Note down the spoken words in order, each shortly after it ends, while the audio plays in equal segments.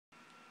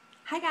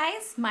Hi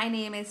guys, my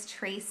name is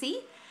Tracy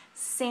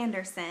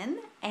Sanderson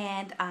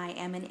and I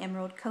am an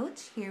Emerald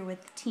coach here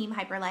with Team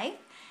Hyperlife,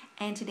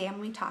 and today I'm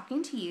going to be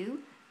talking to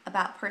you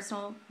about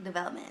personal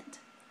development.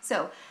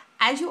 So,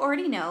 as you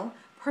already know,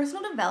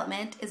 personal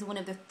development is one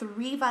of the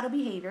 3 vital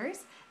behaviors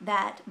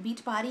that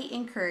Beachbody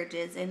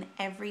encourages in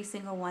every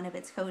single one of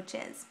its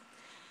coaches.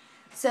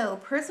 So,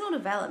 personal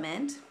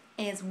development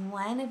is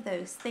one of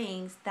those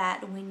things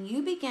that when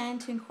you begin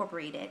to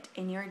incorporate it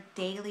in your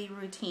daily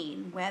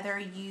routine, whether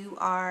you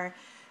are,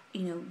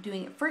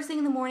 doing it first thing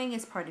in the morning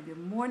as part of your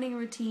morning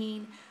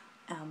routine,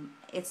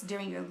 it's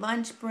during your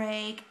lunch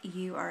break,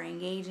 you are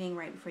engaging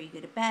right before you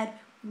go to bed,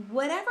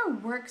 whatever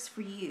works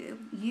for you,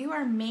 you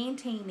are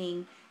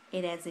maintaining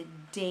it as a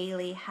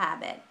daily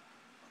habit.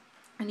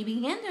 And you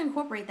begin to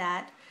incorporate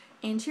that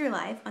into your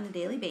life on a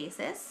daily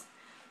basis,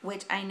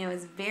 which I know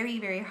is very,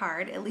 very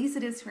hard, at least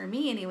it is for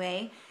me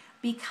anyway,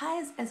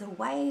 because as a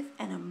wife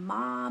and a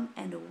mom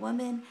and a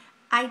woman,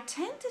 I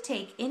tend to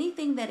take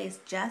anything that is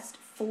just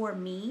for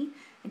me,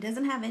 it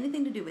doesn't have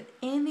anything to do with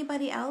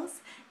anybody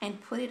else,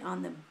 and put it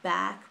on the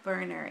back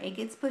burner. It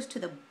gets pushed to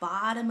the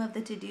bottom of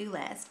the to-do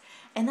list.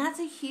 And that's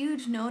a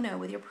huge no-no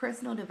with your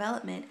personal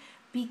development,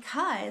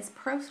 because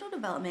personal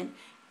development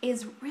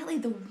is really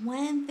the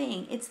one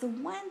thing, it's the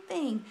one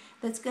thing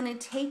that's going to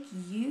take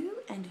you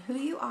and who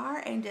you are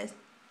and just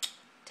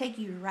take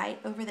you right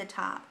over the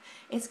top.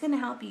 It's going to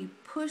help you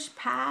push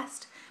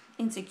past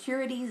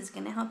insecurities. It's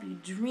going to help you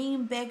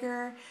dream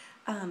bigger,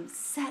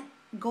 set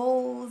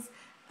goals,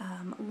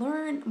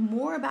 learn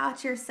more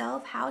about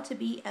yourself, how to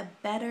be a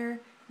better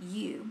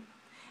you.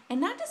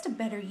 And not just a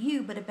better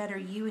you, but a better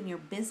you in your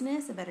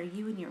business, a better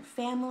you in your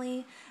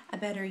family, a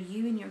better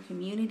you in your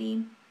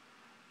community.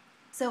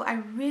 So I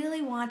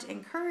really want to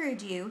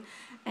encourage you,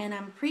 and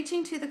I'm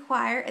preaching to the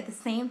choir at the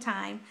same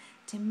time,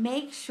 to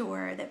make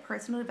sure that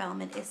personal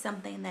development is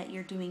something that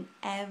you're doing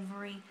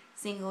every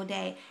single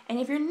day. And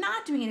if you're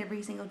not doing it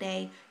every single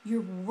day,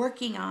 you're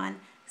working on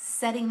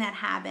setting that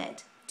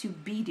habit to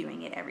be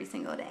doing it every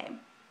single day.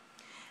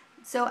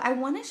 So I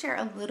want to share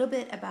a little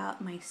bit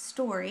about my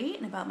story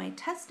and about my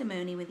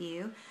testimony with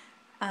you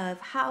of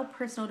how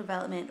personal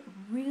development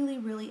really,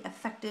 really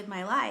affected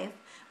my life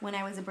when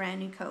I was a brand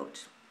new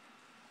coach.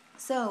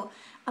 So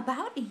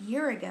about a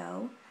year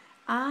ago,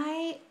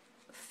 I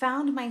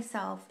found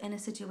myself in a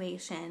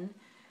situation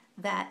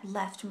that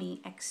left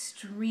me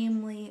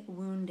extremely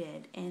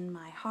wounded in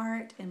my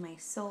heart, in my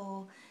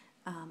soul,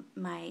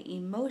 my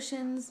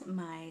emotions,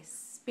 my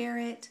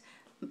spirit,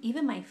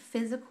 even my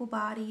physical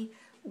body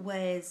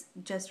was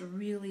just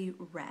really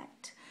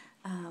wrecked.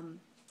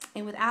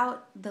 And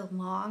without the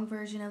long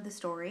version of the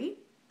story,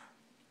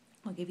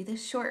 I'll give you the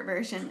short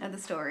version of the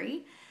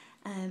story.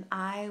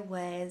 I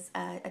was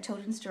a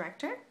children's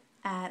director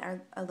at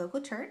a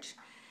local church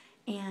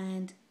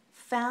and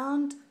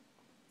found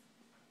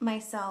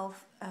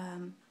myself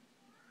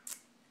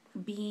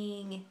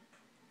being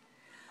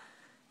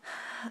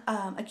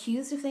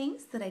accused of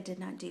things that I did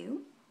not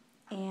do,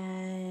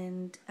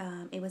 and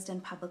it was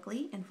done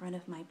publicly in front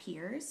of my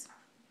peers.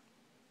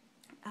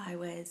 I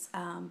was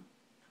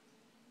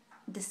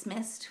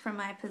dismissed from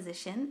my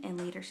position in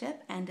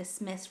leadership and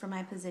dismissed from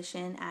my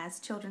position as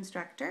children's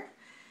director,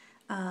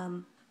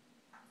 and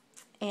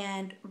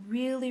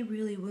really,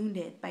 really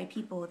wounded by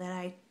people that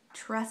I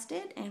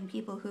trusted and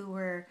people who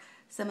were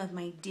some of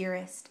my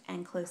dearest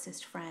and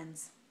closest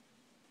friends.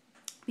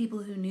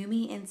 People who knew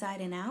me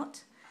inside and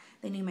out.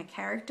 They knew my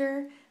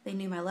character, they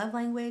knew my love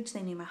language,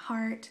 they knew my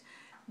heart.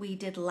 We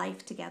did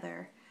life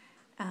together.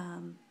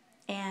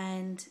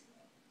 And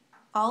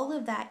all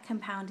of that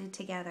compounded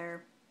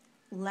together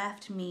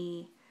left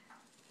me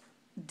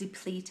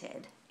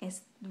depleted.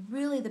 Is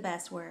really the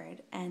best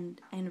word, and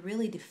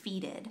really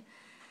defeated.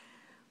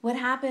 What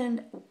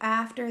happened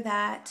after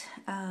that,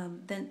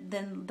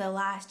 then the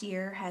last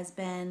year has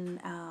been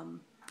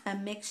a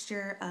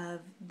mixture of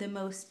the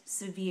most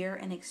severe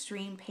and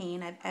extreme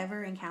pain I've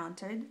ever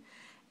encountered,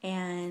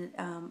 and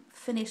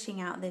finishing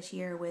out this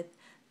year with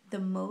the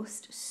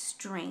most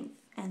strength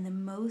and the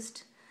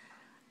most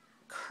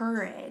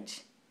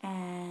courage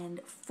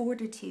and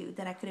fortitude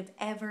that I could have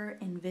ever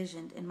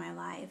envisioned in my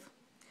life.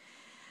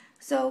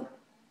 So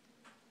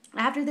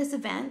after this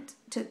event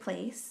took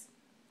place,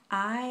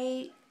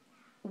 I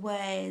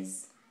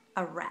was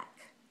a wreck.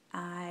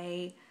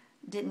 I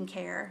didn't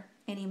care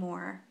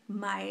anymore.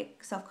 My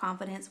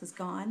self-confidence was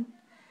gone.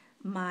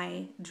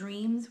 My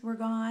dreams were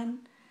gone.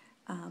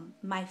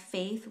 My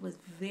faith was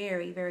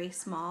very, very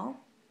small.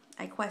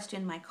 I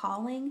questioned my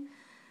calling.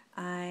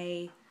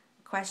 I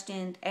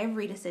questioned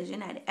every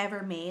decision I'd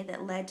ever made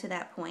that led to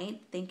that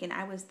point, thinking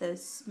I was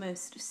the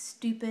most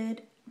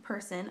stupid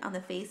person on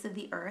the face of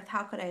the earth.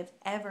 How could I have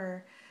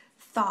ever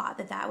thought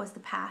that that was the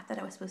path that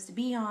I was supposed to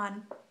be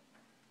on?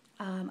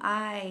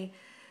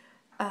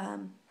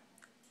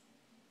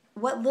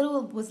 What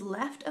little was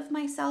left of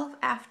myself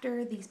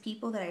after these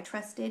people that I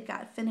trusted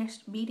got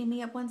finished beating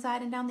me up one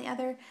side and down the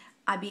other,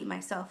 I beat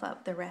myself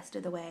up the rest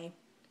of the way.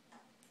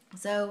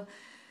 So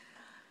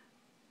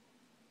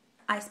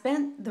I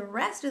spent the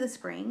rest of the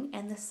spring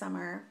and the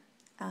summer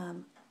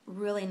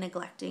really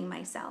neglecting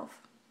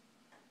myself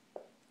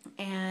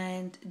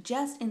and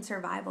just in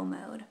survival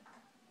mode.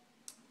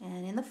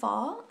 And in the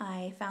fall,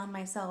 I found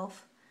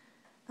myself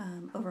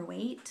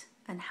overweight,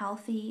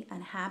 unhealthy,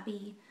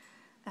 unhappy.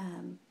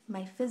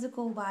 My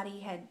physical body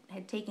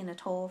had taken a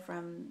toll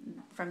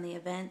from the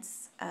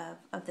events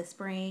of the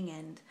spring,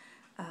 and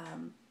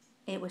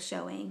it was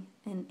showing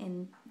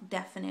in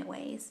definite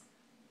ways.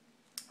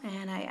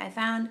 And I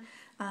found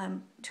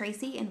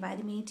Tracy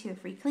invited me to a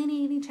free clean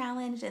eating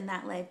challenge, and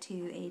that led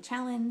to a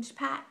challenge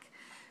pack,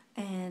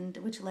 and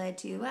which led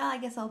to, well, I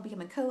guess I'll become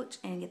a coach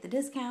and get the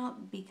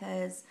discount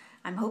because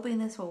I'm hoping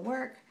this will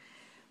work.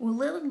 Well,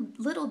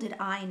 little did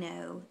I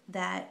know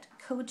that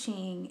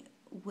coaching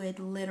would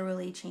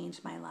literally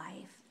change my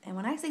life. And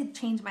when I say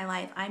change my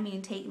life, I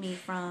mean take me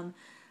from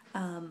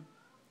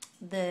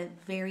the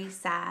very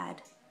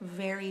sad,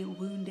 very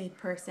wounded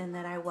person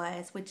that I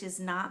was, which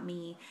is not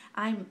me.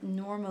 I'm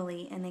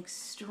normally an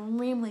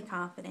extremely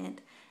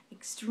confident,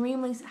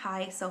 extremely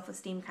high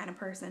self-esteem kind of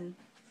person.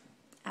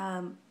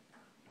 I'm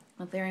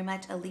very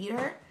much a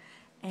leader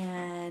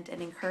and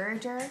an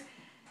encourager,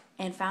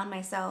 and found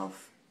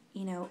myself,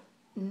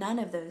 none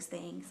of those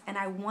things. And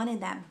I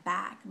wanted that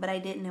back, but I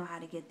didn't know how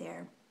to get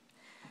there.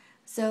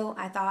 So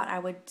I thought I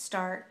would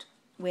start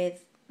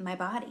with my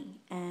body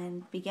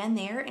and begin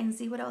there and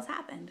see what else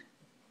happened.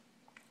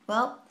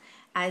 Well,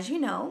 as you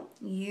know,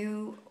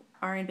 you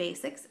are in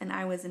basics and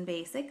I was in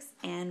basics,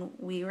 and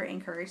we were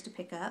encouraged to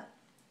pick up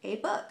a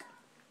book.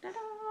 Ta-da!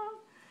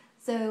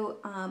 So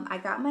I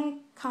got my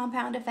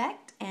Compound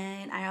Effect,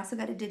 and I also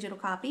got a digital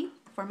copy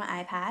for my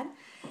iPad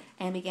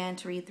and began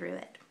to read through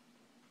it.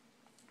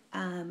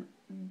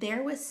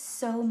 There was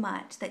so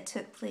much that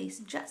took place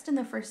just in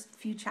the first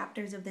few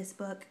chapters of this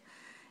book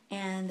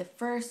and the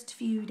first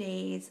few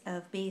days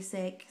of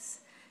basics,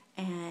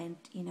 and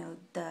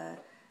the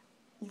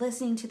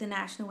listening to the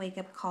National Wake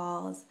Up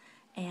Calls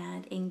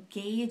and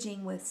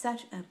engaging with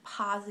such a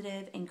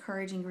positive,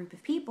 encouraging group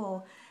of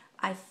people.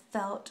 I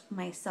felt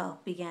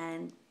myself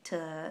begin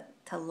to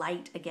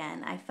light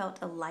again. I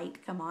felt a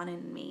light come on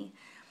in me.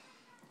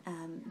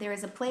 There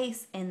is a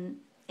place in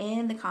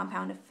the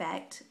Compound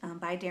Effect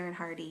by Darren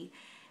Hardy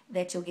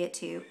that you'll get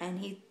to, and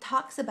he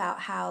talks about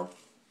how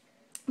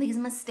these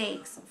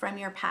mistakes from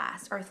your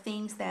past are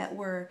things that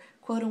were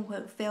quote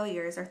unquote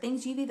failures, or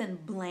things you've even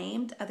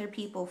blamed other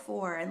people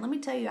for. And let me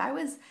tell you, I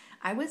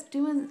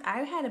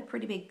had a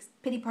pretty big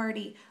pity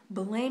party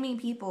blaming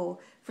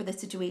people for the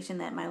situation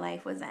that my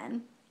life was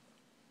in.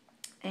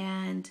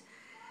 And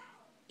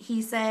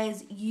he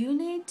says you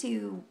need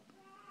to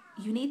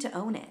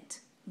own it.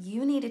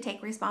 You need to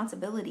take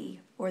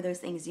responsibility for those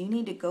things. You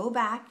need to go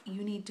back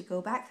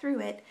through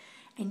it,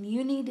 and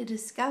you need to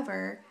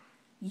discover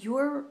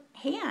your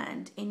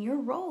hand and your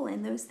role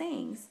in those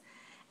things.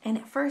 And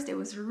at first it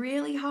was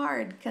really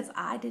hard because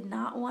I did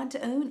not want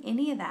to own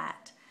any of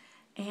that.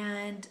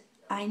 And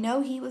I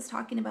know he was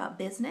talking about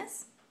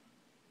business,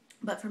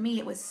 but for me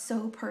it was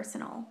so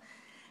personal.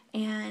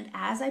 And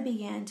as I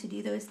began to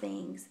do those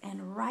things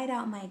and write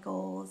out my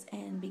goals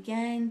and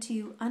began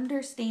to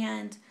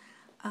understand,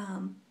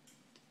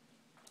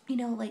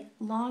 like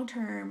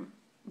long-term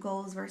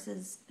goals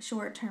versus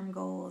short-term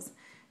goals,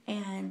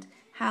 and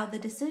how the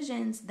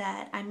decisions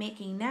that I'm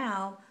making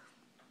now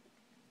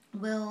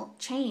will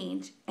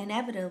change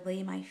inevitably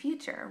in my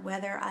future,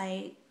 whether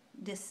I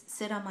just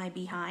sit on my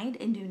behind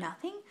and do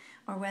nothing,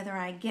 or whether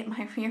I get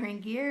my rear in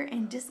gear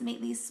and just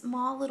make these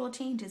small little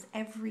changes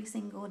every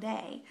single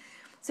day.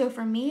 So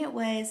for me, it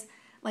was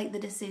like the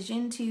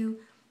decision to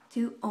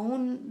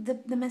own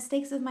the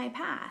mistakes of my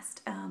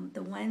past,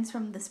 the ones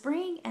from the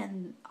spring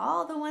and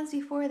all the ones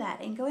before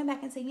that, and going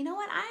back and say, you know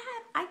what,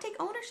 I take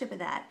ownership of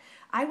that.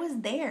 I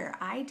was there.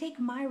 I take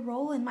my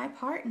role and my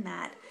part in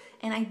that,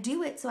 and I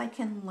do it so I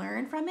can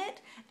learn from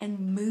it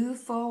and move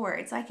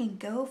forward, so I can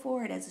go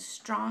forward as a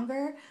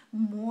stronger,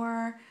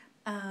 more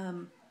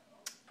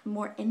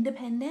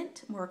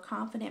independent, more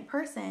confident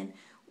person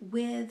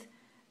with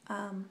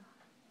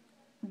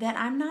that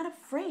I'm not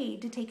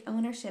afraid to take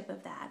ownership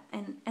of that.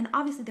 And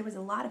obviously there was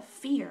a lot of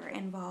fear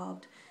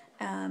involved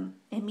in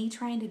me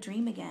trying to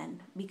dream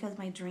again, because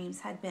my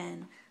dreams had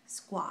been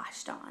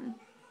squashed on.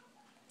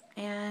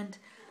 And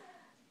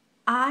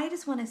I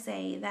just want to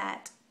say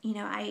that,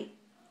 I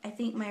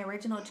think my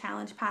original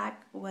challenge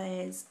pack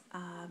was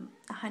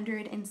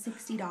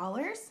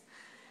 $160,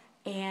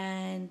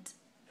 and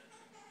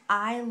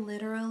I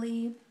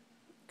literally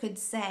could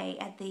say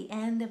at the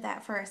end of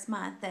that first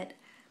month that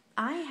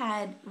I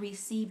had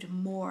received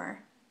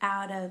more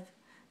out of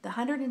the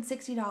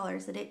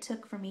 $160 that it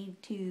took for me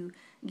to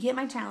get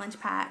my challenge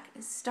pack,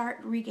 start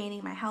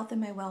regaining my health and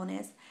my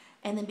wellness,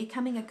 and then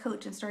becoming a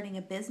coach and starting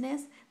a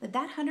business,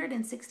 that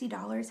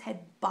 $160 had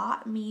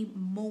bought me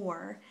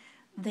more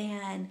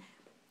than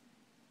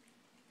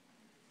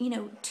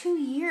 2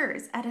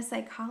 years at a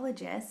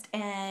psychologist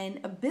and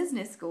a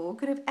business school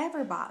could have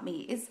ever bought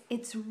me.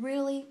 It's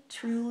really,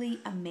 truly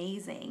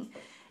amazing.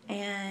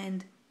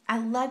 And I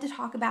love to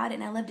talk about it,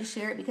 and I love to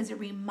share it because it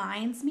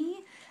reminds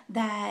me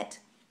that,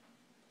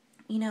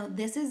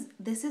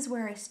 this is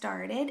where I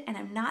started, and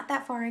I'm not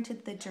that far into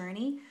the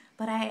journey,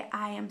 but I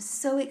am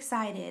so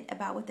excited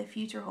about what the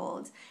future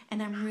holds,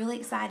 and I'm really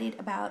excited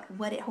about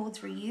what it holds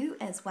for you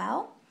as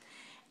well.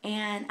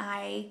 And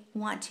I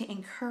want to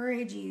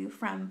encourage you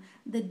from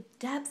the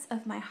depths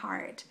of my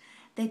heart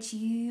that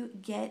you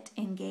get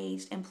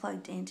engaged and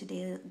plugged into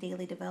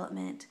daily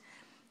development.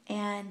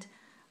 And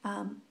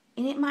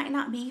it might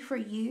not be for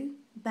you,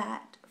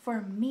 but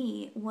for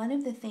me, one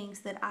of the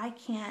things that I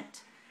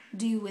can't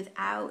do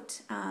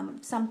without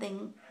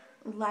something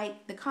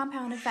like the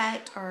Compound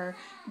Effect or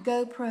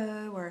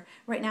GoPro, or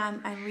right now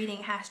I'm reading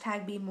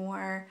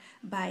 #BeMore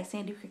by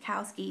Sandy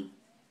Krakowski.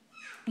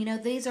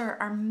 These are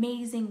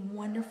amazing,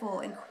 wonderful,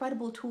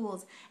 incredible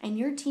tools, and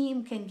your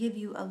team can give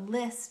you a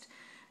list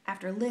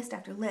after list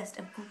after list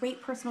of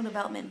great personal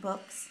development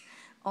books,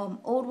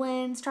 old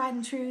ones, tried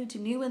and true, to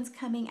new ones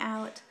coming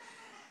out.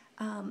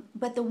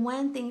 But the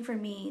one thing for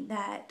me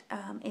that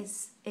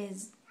is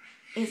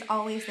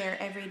always there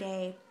every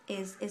day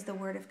is the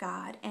Word of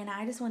God. And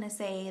I just want to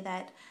say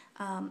that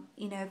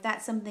if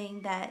that's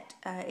something that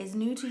is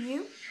new to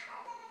you,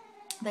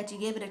 that you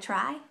give it a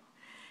try.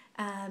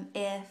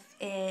 If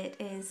it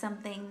is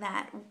something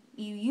that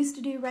you used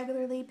to do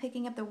regularly,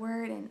 picking up the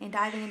Word and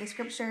diving into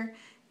Scripture,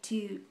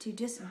 to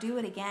just do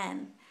it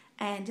again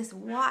and just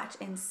watch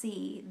and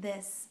see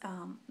this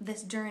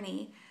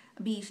journey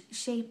be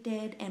shaped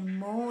and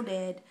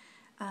molded,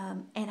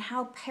 and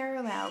how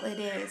parallel it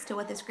is to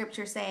what the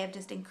Scriptures say of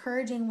just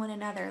encouraging one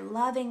another,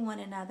 loving one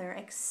another,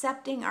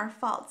 accepting our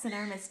faults and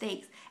our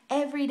mistakes.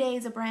 Every day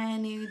is a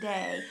brand new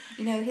day.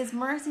 His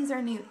mercies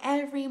are new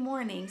every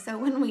morning. So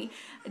when we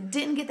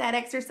didn't get that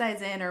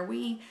exercise in, or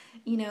we,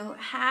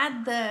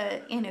 had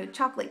the,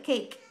 chocolate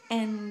cake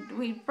and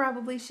we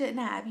probably shouldn't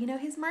have,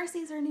 His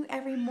mercies are new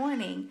every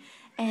morning.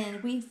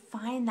 And we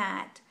find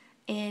that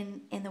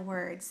in the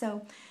Word.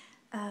 So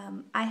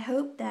I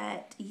hope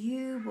that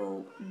you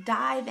will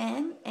dive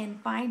in and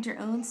find your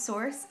own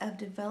source of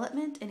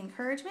development and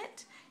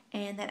encouragement,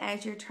 and that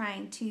as you're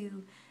trying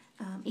to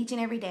each and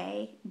every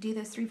day do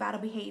those 3 vital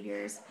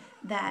behaviors,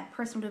 that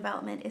personal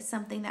development is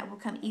something that will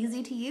come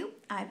easy to you.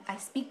 I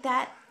speak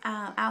that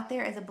out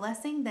there as a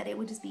blessing, that it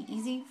would just be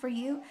easy for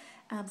you,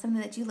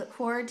 something that you look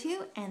forward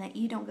to, and that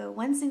you don't go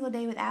one single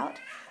day without,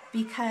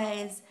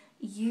 because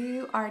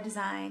you are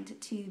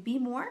designed to be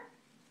more,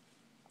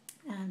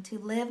 to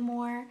live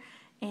more,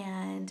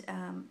 and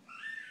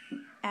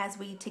as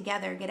we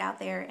together get out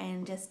there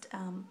and just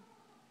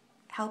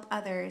help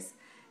others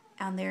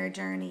on their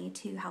journey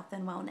to health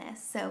and wellness.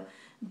 So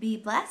be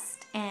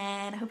blessed,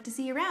 and I hope to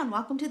see you around.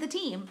 Welcome to the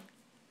team.